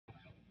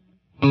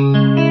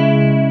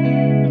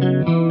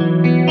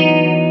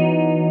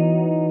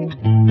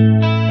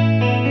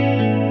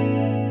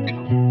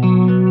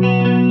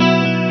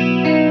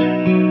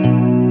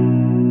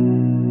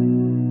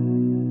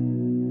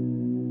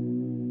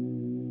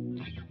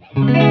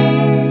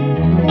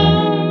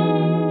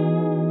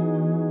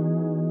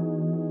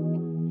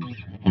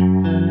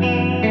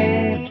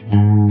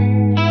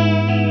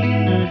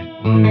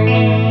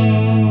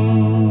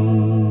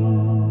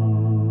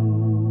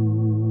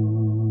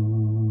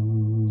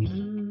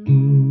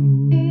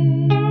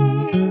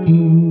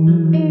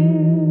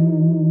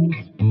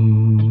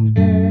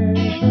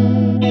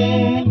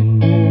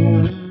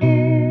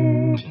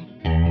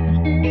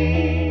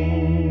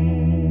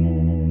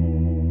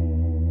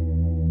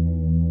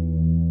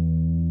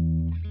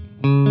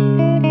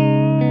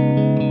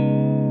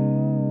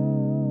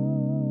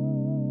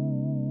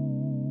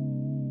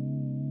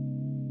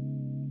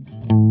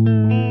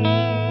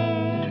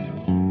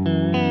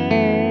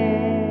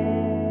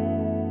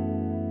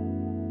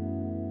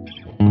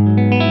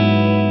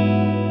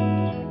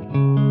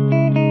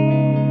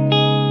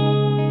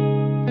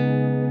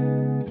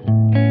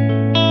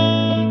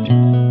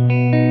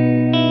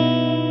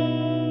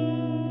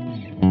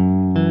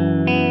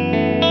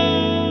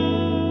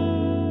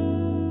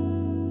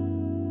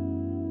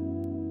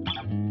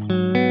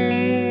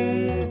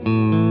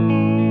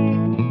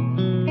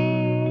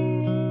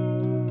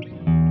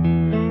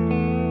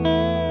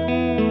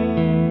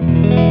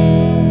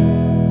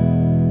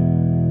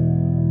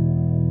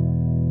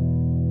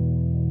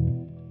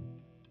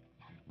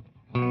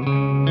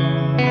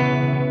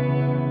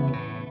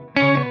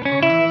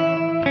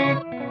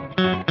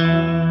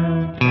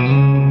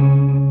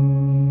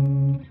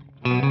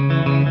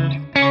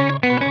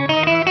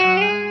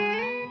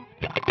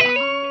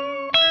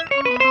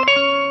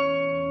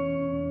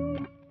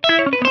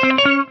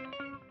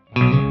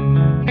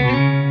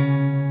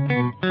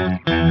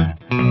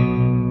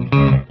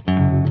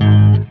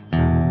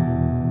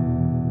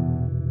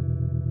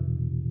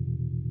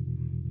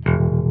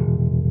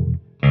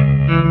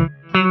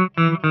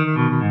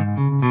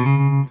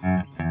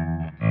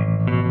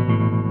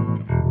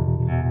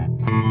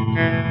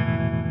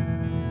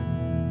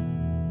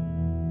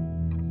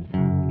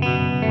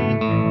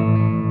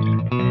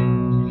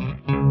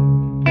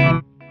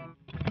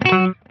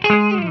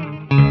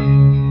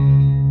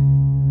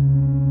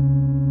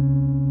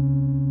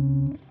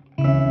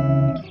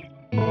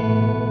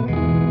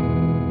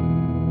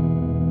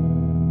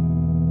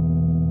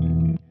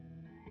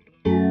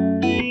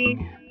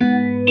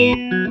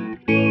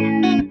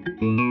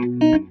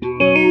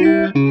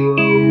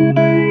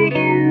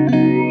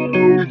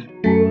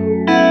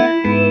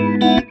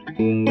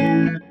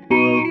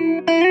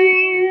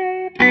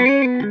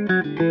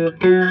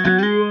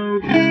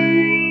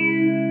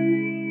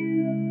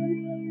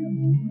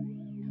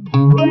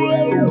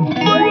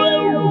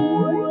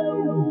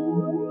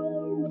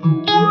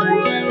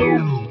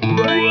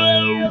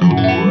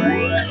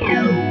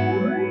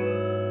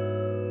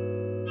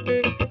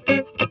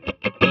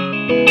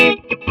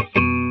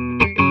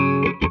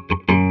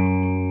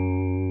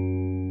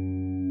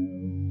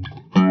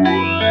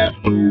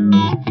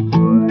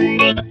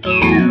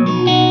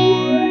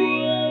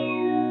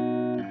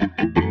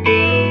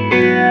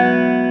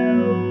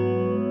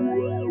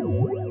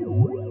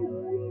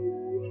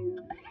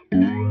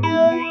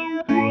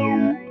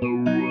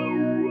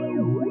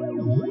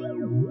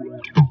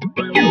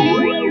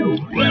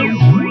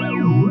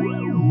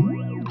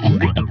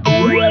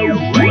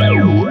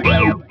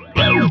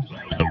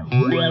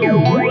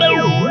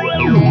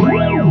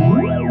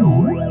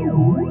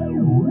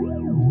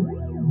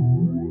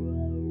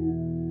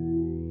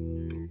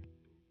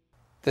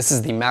This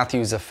is the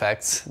Matthews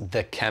Effects,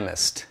 the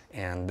Chemist,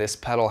 and this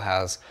pedal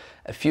has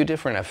a few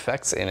different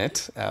effects in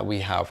it.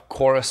 We have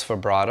chorus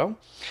vibrato,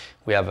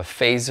 we have a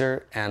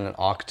phaser, and an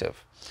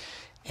octave.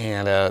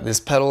 And this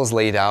pedal is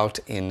laid out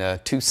in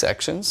two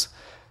sections.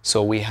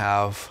 So we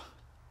have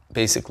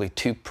basically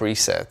two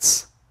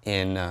presets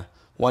in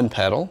one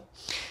pedal,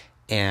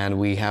 and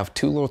we have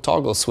two little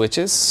toggle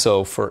switches.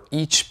 So for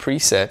each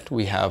preset,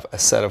 we have a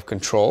set of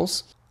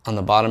controls on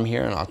the bottom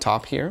here and on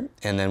top here,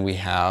 and then we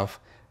have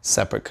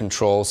separate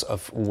controls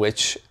of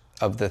which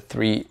of the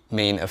three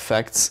main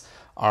effects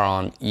are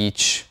on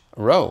each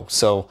row.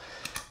 So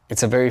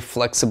it's a very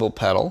flexible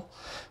pedal.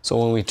 So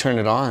when we turn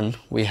it on,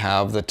 we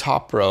have the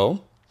top row,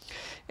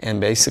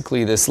 and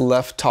basically this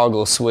left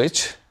toggle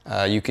switch,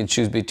 you can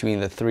choose between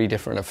the three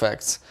different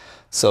effects.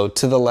 So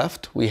to the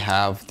left, we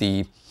have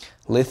the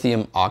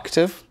lithium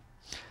octave,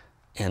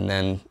 and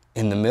then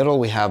in the middle,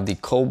 we have the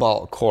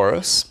cobalt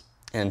chorus,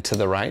 and to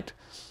the right,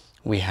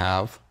 we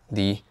have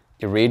the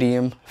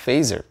iridium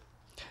phaser.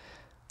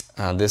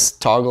 This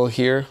toggle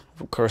here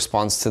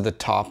corresponds to the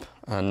top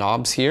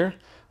knobs here.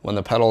 When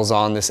the pedal is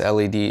on, this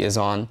LED is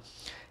on,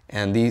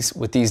 and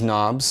with these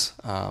knobs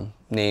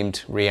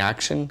named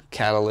reaction,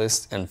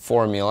 catalyst, and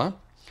formula,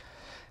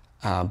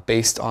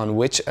 based on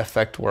which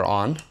effect we're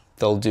on,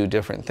 they'll do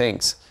different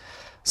things.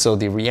 So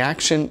the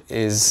reaction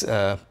is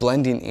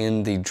blending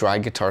in the dry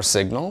guitar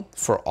signal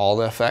for all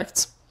the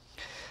effects.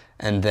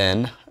 And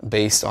then,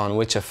 based on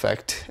which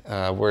effect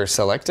we're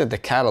selected, the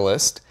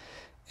catalyst,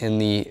 in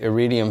the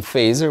iridium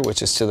phaser,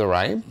 which is to the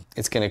right,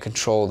 it's going to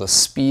control the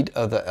speed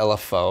of the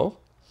LFO.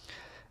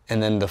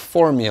 And then the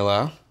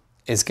formula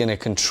is going to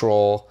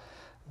control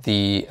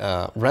the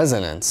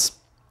resonance.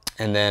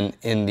 And then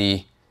in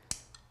the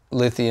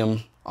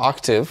lithium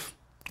octave,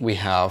 we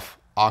have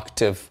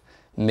octave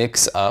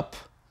mix up,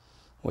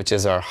 which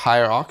is our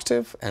higher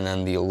octave, and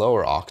then the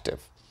lower octave.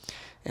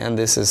 And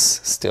this is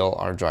still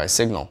our dry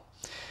signal.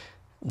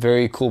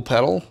 Very cool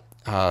pedal.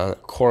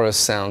 Chorus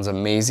sounds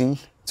amazing.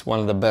 It's one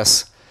of the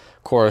best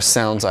chorus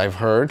sounds I've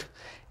heard.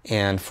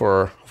 And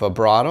for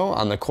vibrato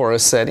on the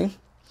chorus setting,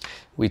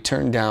 we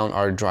turn down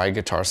our dry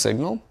guitar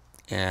signal,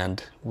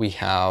 and we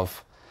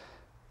have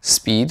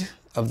speed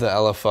of the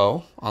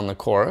LFO on the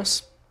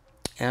chorus.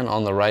 And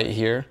on the right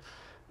here,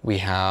 we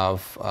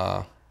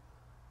have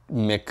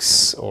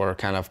mix or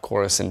kind of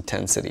chorus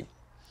intensity.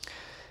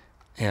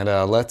 And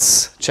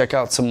let's check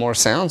out some more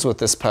sounds with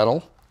this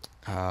pedal.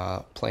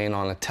 playing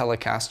on a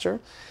Telecaster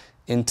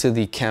into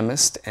the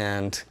Chemist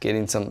and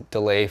getting some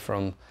delay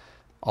from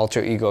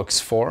Alter Ego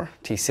X4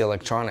 TC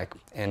Electronic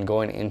and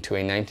going into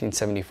a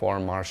 1974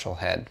 Marshall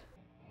head.